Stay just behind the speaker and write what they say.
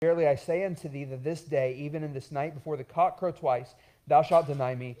verily I say unto thee that this day, even in this night, before the cock crow twice, thou shalt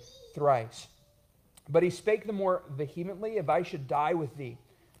deny me thrice. But he spake the more vehemently, if I should die with thee,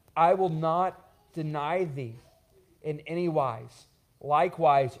 I will not deny thee in any wise.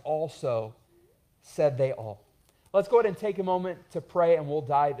 Likewise also said they all. Let's go ahead and take a moment to pray, and we'll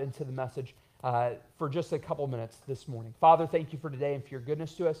dive into the message for just a couple minutes this morning. Father, thank you for today and for your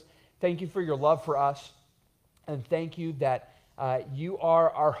goodness to us. Thank you for your love for us. And thank you that you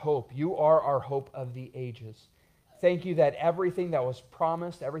are our hope. You are our hope of the ages. Thank you that everything that was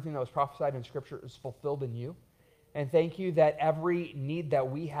promised, everything that was prophesied in Scripture is fulfilled in you. And thank you that every need that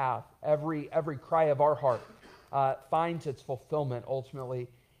we have, every cry of our heart, finds its fulfillment ultimately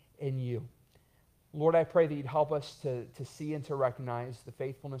in you. Lord, I pray that you'd help us to see and to recognize the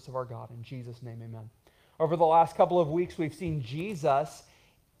faithfulness of our God. In Jesus' name, amen. Over the last couple of weeks, we've seen Jesus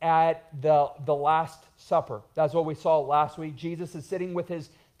at the Last Supper. That's what we saw last week. Jesus is sitting with his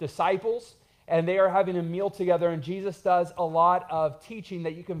disciples, and they are having a meal together, and Jesus does a lot of teaching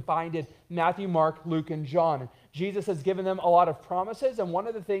that you can find in Matthew, Mark, Luke, and John. Jesus has given them a lot of promises, and one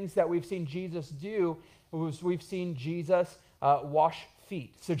of the things that we've seen Jesus do was we've seen Jesus wash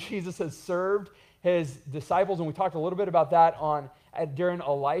feet. So Jesus has served his disciples, and we talked a little bit about that during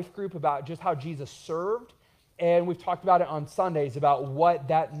a life group about just how Jesus served, and we've talked about it on Sundays about what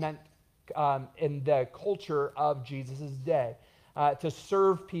that meant in the culture of Jesus' day, to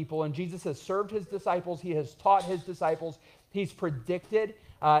serve people. And Jesus has served his disciples. He has taught his disciples. He's predicted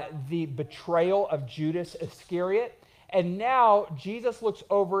the betrayal of Judas Iscariot. And now Jesus looks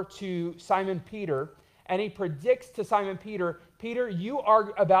over to Simon Peter, and he predicts to Simon Peter, Peter, you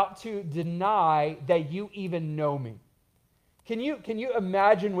are about to deny that you even know me. Can you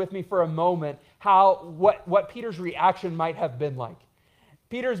imagine with me for a moment what Peter's reaction might have been like?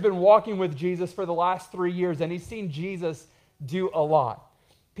 Peter's been walking with Jesus for the last 3 years, and he's seen Jesus do a lot.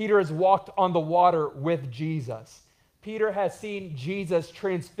 Peter has walked on the water with Jesus. Peter has seen Jesus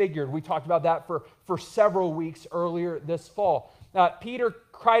transfigured. We talked about that for several weeks earlier this fall. Peter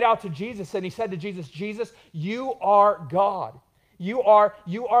cried out to Jesus, and he said to Jesus, Jesus, you are God. You are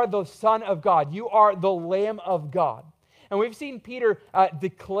the Son of God. You are the Lamb of God. And we've seen Peter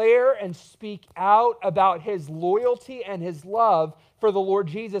declare and speak out about his loyalty and his love for the Lord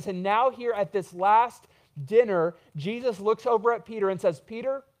Jesus. And now here at this last dinner, Jesus looks over at Peter and says,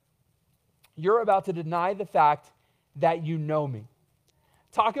 Peter, you're about to deny the fact that you know me.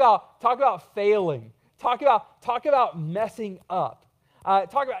 Talk about failing. Talk about messing up.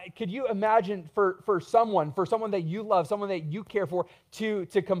 Could you imagine for someone that you love, someone that you care for, to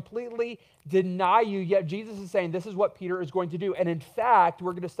completely deny you, yet Jesus is saying this is what Peter is going to do. And in fact,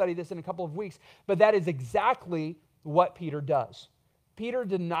 we're going to study this in a couple of weeks, but that is exactly what Peter does. Peter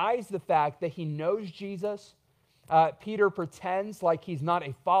denies the fact that he knows Jesus. Peter pretends like he's not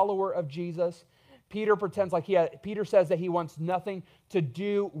a follower of Jesus. Peter says that he wants nothing to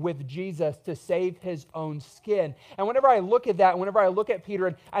do with Jesus to save his own skin. And whenever I look at that, whenever I look at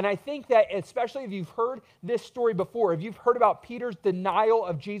Peter, and I think that especially if you've heard this story before, if you've heard about Peter's denial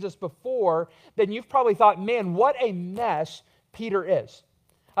of Jesus before, then you've probably thought, man, what a mess Peter is.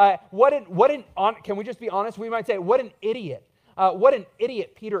 Can we just be honest? We might say, what an idiot. What an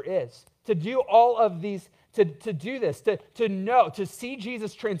idiot Peter is to do all of these, to do this, to see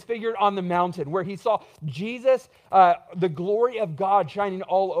Jesus transfigured on the mountain where he saw Jesus, the glory of God shining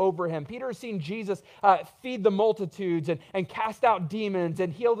all over him. Peter has seen Jesus feed the multitudes and cast out demons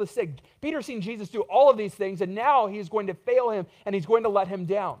and heal the sick. Peter's seen Jesus do all of these things, and now he's going to fail him and he's going to let him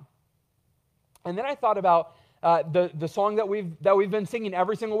down. And then I thought about the song that we've been singing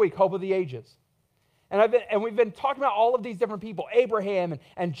every single week, Hope of the Ages. And we've been talking about all of these different people, Abraham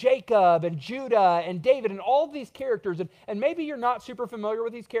and Jacob and Judah and David and all of these characters. And maybe you're not super familiar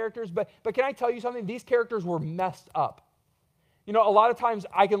with these characters, but can I tell you something? These characters were messed up. You know, a lot of times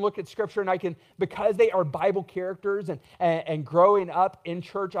I can look at Scripture and because they are Bible characters and growing up in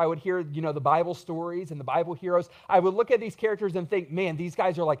church, I would hear, the Bible stories and the Bible heroes. I would look at these characters and think, man, these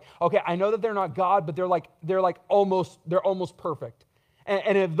guys are like, okay, I know that they're not God, but they're almost perfect.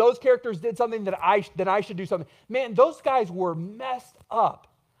 And if those characters did something, then I should do something. Man, those guys were messed up.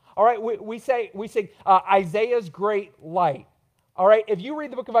 All right, we sing Isaiah's great light. All right, if you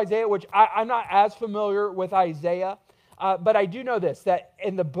read the book of Isaiah, which I'm not as familiar with Isaiah, but I do know this, that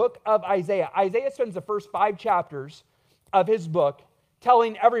in the book of Isaiah spends the first 5 chapters of his book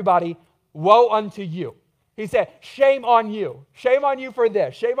telling everybody, woe unto you. He said, shame on you for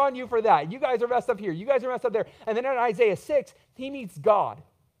this, shame on you for that. You guys are messed up here, you guys are messed up there. And then in Isaiah 6, he meets God.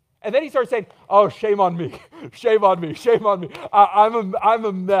 And then he starts saying, oh, shame on me, shame on me, shame on me. I'm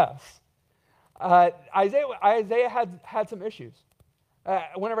a mess. Isaiah had some issues.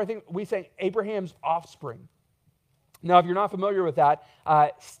 Whenever I think, we say Abraham's offspring. Now, if you're not familiar with that,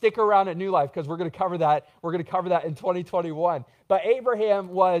 stick around at New Life because we're going to cover that. We're going to cover that in 2021. But Abraham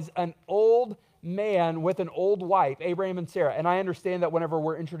was an old man with an old wife, Abraham and Sarah. And I understand that whenever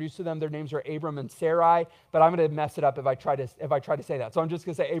we're introduced to them, their names are Abram and Sarai. But I'm going to mess it up if I try to say that. So I'm just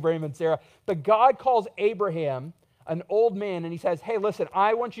going to say Abraham and Sarah. But God calls Abraham an old man, and he says, hey, listen,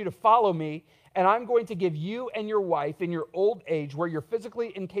 I want you to follow me, and I'm going to give you and your wife in your old age, where you're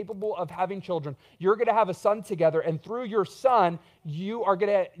physically incapable of having children, you're going to have a son together, and through your son,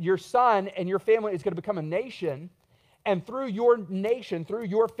 your son and your family is going to become a nation, and through your nation, through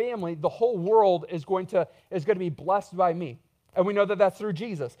your family, the whole world is going to be blessed by me. And we know that that's through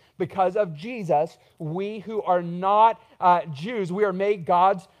Jesus. Because of Jesus, we who are not Jews, we're made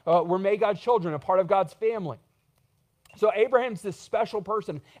God's children, a part of God's family. So Abraham's this special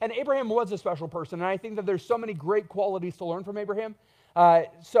person, and Abraham was a special person, and I think that there's so many great qualities to learn from Abraham.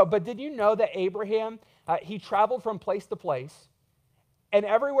 But did you know that Abraham, he traveled from place to place, and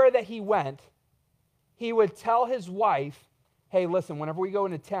everywhere that he went, he would tell his wife, hey, listen, whenever we go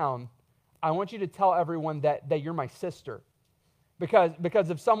into town, I want you to tell everyone that you're my sister.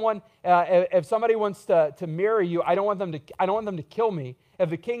 Because if somebody wants to marry you, I don't want them to kill me. If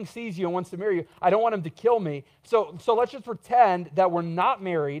the king sees you and wants to marry you, I don't want him to kill me. So let's just pretend that we're not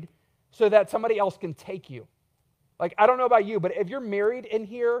married so that somebody else can take you. Like, I don't know about you, but if you're married in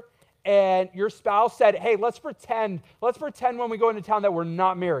here and your spouse said, hey, let's pretend when we go into town that we're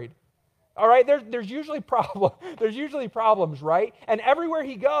not married. All right, there's usually problems, right? And everywhere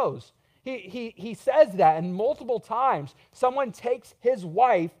he goes, he says that, and multiple times someone takes his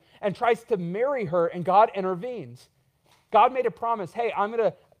wife and tries to marry her, and God intervenes. God made a promise, hey,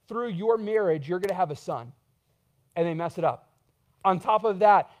 through your marriage, you're going to have a son. And they mess it up. On top of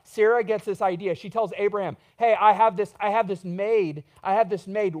that, Sarah gets this idea. She tells Abraham, hey, I have this maid.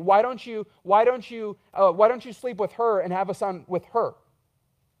 Why don't you sleep with her and have a son with her?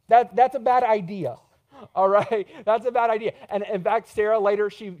 That's a bad idea. All right? That's a bad idea. And in fact, Sarah later,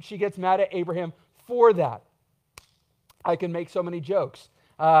 she gets mad at Abraham for that. I can make so many jokes.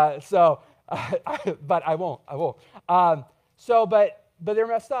 But I won't. But they're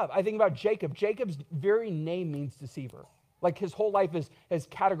messed up. I think about Jacob. Jacob's very name means deceiver. Like, his whole life is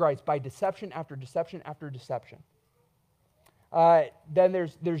categorized by deception after deception after deception. Then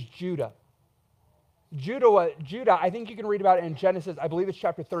there's Judah. Judah, I think you can read about it in Genesis. I believe it's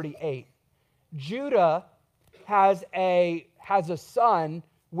chapter 38. Judah has a son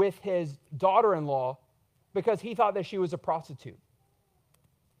with his daughter-in-law because he thought that she was a prostitute.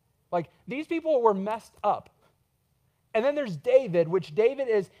 Like, these people were messed up. And then there's David, which David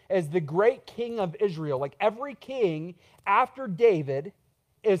is the great king of Israel. Like, every king after David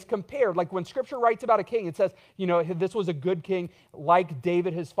is compared. Like, when Scripture writes about a king, it says, this was a good king like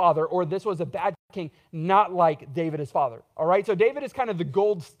David his father, or this was a bad king not like David his father. All right? So David is kind of the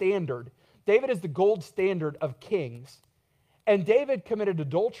gold standard. David is the gold standard of kings. And David committed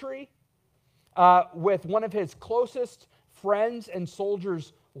adultery with one of his closest friends and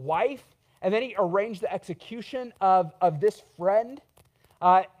soldiers' wife, and then he arranged the execution of this friend.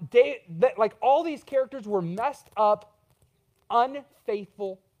 Like, all these characters were messed up,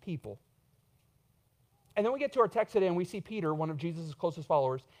 unfaithful people. And then we get to our text today and we see Peter, one of Jesus' closest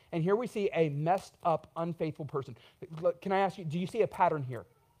followers, and here we see a messed up, unfaithful person. Look, can I ask you, do you see a pattern here?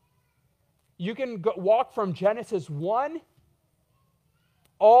 You can walk from Genesis 1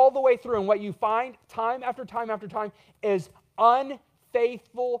 all the way through, and what you find time after time after time is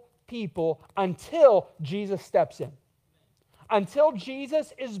unfaithful people until Jesus steps in. Until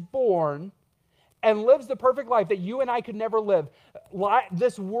Jesus is born and lives the perfect life that you and I could never live.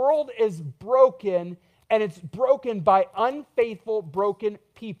 This world is broken, and it's broken by unfaithful, broken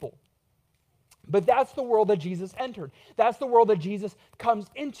people. But that's the world that Jesus entered. That's the world that Jesus comes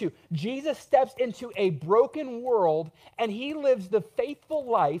into. Jesus steps into a broken world, and he lives the faithful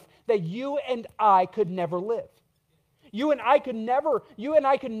life that you and I could never live. You and I could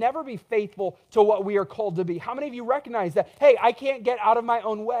never be faithful to what we are called to be. How many of you recognize that, hey, I can't get out of my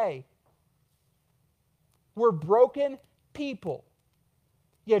own way? We're broken people.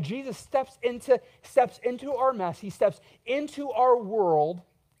 Yeah, Jesus steps into our mess. He steps into our world,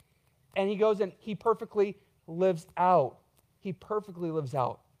 and he goes and he perfectly lives out. He perfectly lives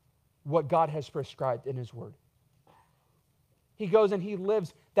out what God has prescribed in his word. He goes and he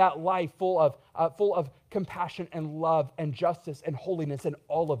lives that life full of compassion and love and justice and holiness and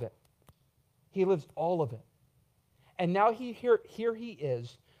all of it. He lives all of it. And now here he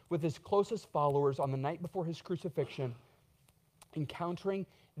is with his closest followers on the night before his crucifixion, encountering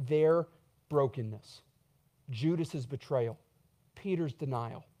their brokenness. Judas's betrayal, Peter's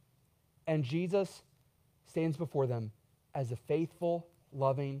denial. And Jesus stands before them as a faithful,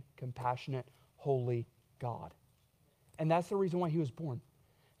 loving, compassionate, holy God. And that's the reason why he was born.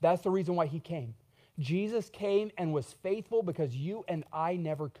 That's the reason why he came. Jesus came and was faithful because you and I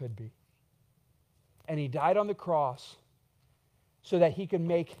never could be. And he died on the cross so that he could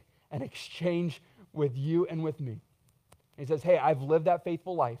make an exchange with you and with me. He says, hey, I've lived that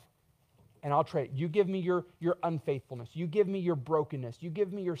faithful life, and I'll trade. You give me your unfaithfulness. You give me your brokenness. You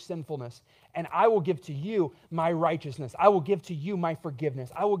give me your sinfulness, and I will give to you my righteousness. I will give to you my forgiveness.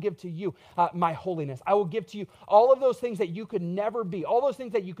 I will give to you my holiness. I will give to you all of those things that you could never be, all those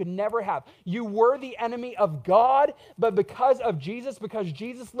things that you could never have. You were the enemy of God, but because of Jesus, because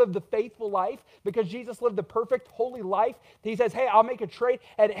Jesus lived the faithful life, because Jesus lived the perfect, holy life, he says, hey, I'll make a trade,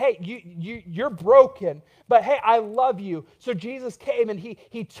 and hey, you're broken, but hey, I love you. So Jesus came and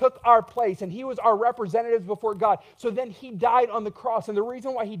he took our place, and he was our representatives before God. So then he died on the cross, and the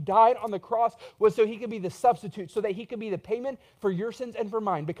reason why he died on the cross was so he could be the substitute, so that he could be the payment for your sins and for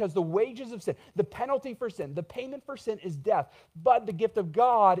mine, because the wages of sin, the penalty for sin, the payment for sin is death, but the gift of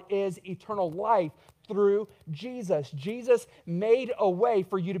God is eternal life through Jesus. Jesus made a way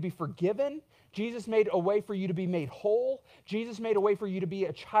for you to be forgiven. Jesus made a way for you to be made whole. Jesus made a way for you to be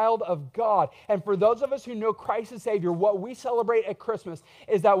a child of God. And for those of us who know Christ as Savior, what we celebrate at Christmas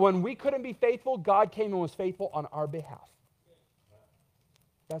is that when we couldn't be faithful, God came and was faithful on our behalf.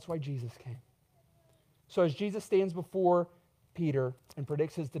 That's why Jesus came. So as Jesus stands before Peter and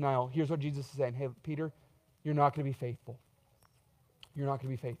predicts his denial, here's what Jesus is saying. Hey, Peter, you're not going to be faithful. You're not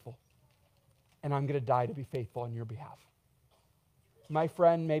going to be faithful. And I'm going to die to be faithful on your behalf. My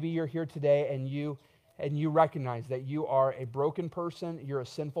friend, maybe you're here today and you recognize that you are a broken person, you're a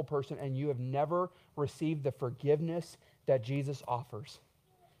sinful person, and you have never received the forgiveness that Jesus offers.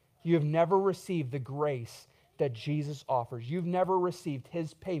 You have never received the grace that Jesus offers. You've never received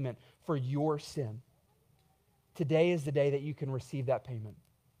his payment for your sin. Today is the day that you can receive that payment.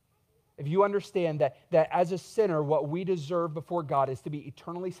 If you understand that as a sinner, what we deserve before God is to be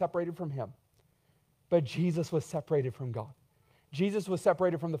eternally separated from him, but Jesus was separated from God. Jesus was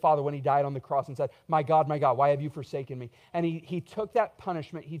separated from the Father when he died on the cross and said, my God, why have you forsaken me? And he took that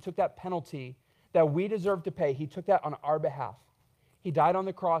punishment, he took that penalty that we deserve to pay, he took that on our behalf. He died on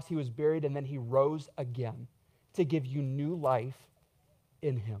the cross, he was buried, and then he rose again to give you new life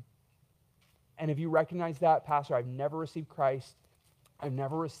in him. And if you recognize that, Pastor, I've never received Christ, I've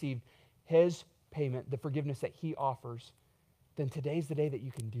never received his payment, the forgiveness that he offers, then today's the day that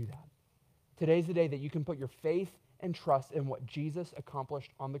you can do that. Today's the day that you can put your faith and trust in what Jesus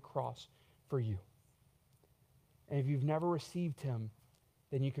accomplished on the cross for you. And if you've never received him,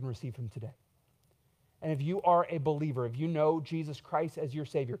 then you can receive him today. And if you are a believer, if you know Jesus Christ as your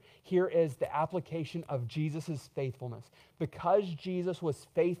Savior, here is the application of Jesus' faithfulness. Because Jesus was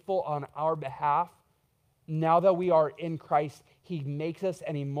faithful on our behalf, now that we are in Christ, he makes us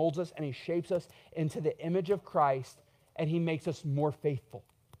and he molds us and he shapes us into the image of Christ, and he makes us more faithful.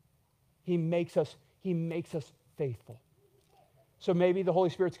 He makes us faithful. So maybe the Holy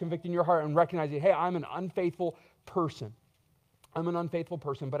Spirit's convicting your heart and recognizing, hey, I'm an unfaithful person. I'm an unfaithful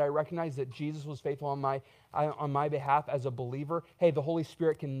person, but I recognize that Jesus was faithful on my behalf as a believer. Hey, the Holy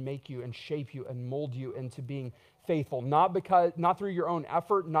Spirit can make you and shape you and mold you into being faithful, not through your own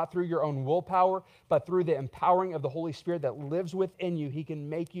effort, not through your own willpower, but through the empowering of the Holy Spirit that lives within you. He can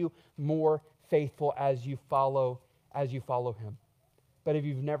make you more faithful as you follow him. But if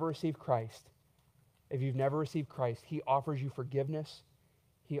you've never received Christ, he offers you forgiveness.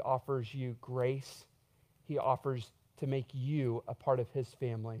 He offers you grace. He offers to make you a part of his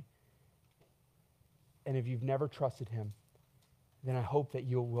family. And if you've never trusted him, then I hope that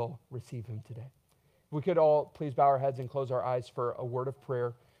you will receive him today. We could all please bow our heads and close our eyes for a word of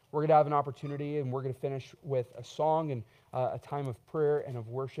prayer. We're going to have an opportunity, and we're going to finish with a song and a time of prayer and of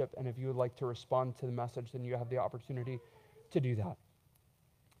worship. And if you would like to respond to the message, then you have the opportunity to do that.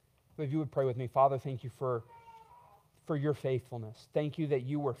 But if you would pray with me, Father, thank you for your faithfulness. Thank you that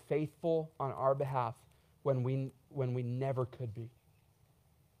you were faithful on our behalf when we never could be.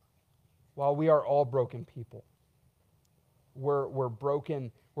 While we are all broken people, we're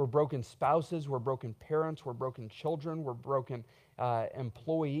broken spouses, we're broken parents, we're broken children, we're broken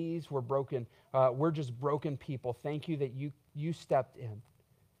employees, we're just broken people. Thank you that you stepped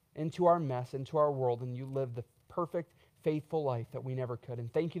into our mess, into our world, and you lived the perfect, faithful life that we never could.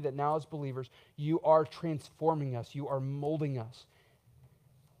 And thank you that now as believers, you are transforming us, you are molding us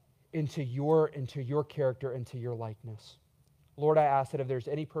into your character, into your likeness. Lord, I ask that if there's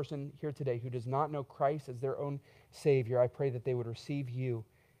any person here today who does not know Christ as their own Savior, I pray that they would receive you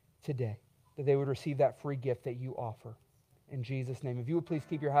today, that they would receive that free gift that you offer. in Jesus' name. If you would please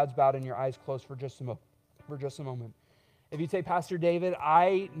keep your heads bowed and your eyes closed for just a moment. If you say, Pastor David,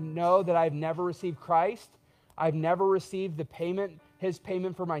 I know that I've never received Christ. I've never received the payment, his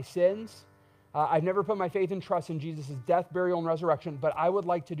payment for my sins. I've never put my faith and trust in Jesus' death, burial, and resurrection, but I would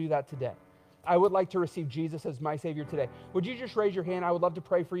like to do that today. I would like to receive Jesus as my Savior today. Would you just raise your hand? I would love to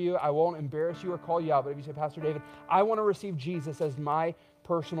pray for you. I won't embarrass you or call you out, but if you say, Pastor David, I want to receive Jesus as my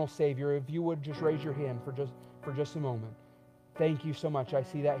personal Savior, if you would just raise your hand for just a moment. Thank you so much. I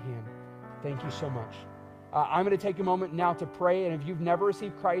see that hand. Thank you so much. I'm going to take a moment now to pray, and if you've never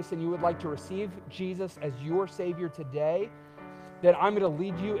received Christ and you would like to receive Jesus as your Savior today, then I'm going to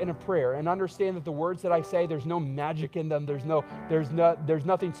lead you in a prayer, and understand that the words that I say, there's no magic in them. There's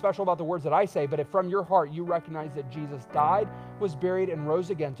nothing special about the words that I say, but if from your heart you recognize that Jesus died, was buried, and rose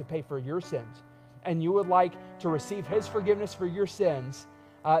again to pay for your sins, and you would like to receive his forgiveness for your sins,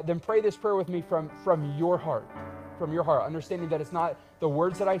 then pray this prayer with me from your heart. From your heart, understanding that it's not the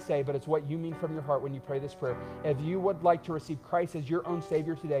words that I say, but it's what you mean from your heart when you pray this prayer. If you would like to receive Christ as your own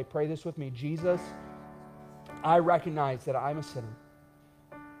Savior today, pray this with me. Jesus, I recognize that I'm a sinner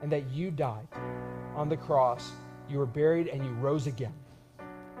and that you died on the cross. You were buried and you rose again.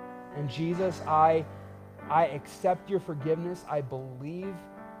 And Jesus, I accept your forgiveness. I believe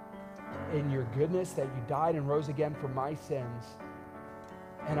in your goodness that you died and rose again for my sins.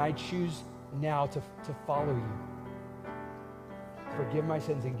 And I choose now to follow you. Forgive my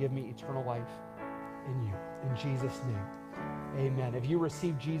sins and give me eternal life in you. In Jesus' name, amen. If you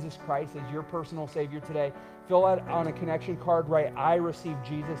receive Jesus Christ as your personal Savior today, fill out on a connection card, right? I received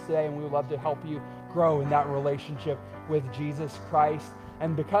Jesus today, and we would love to help you grow in that relationship with Jesus Christ.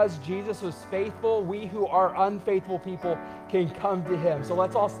 And because Jesus was faithful, we who are unfaithful people can come to him. So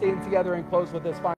let's all stand together and close with this final.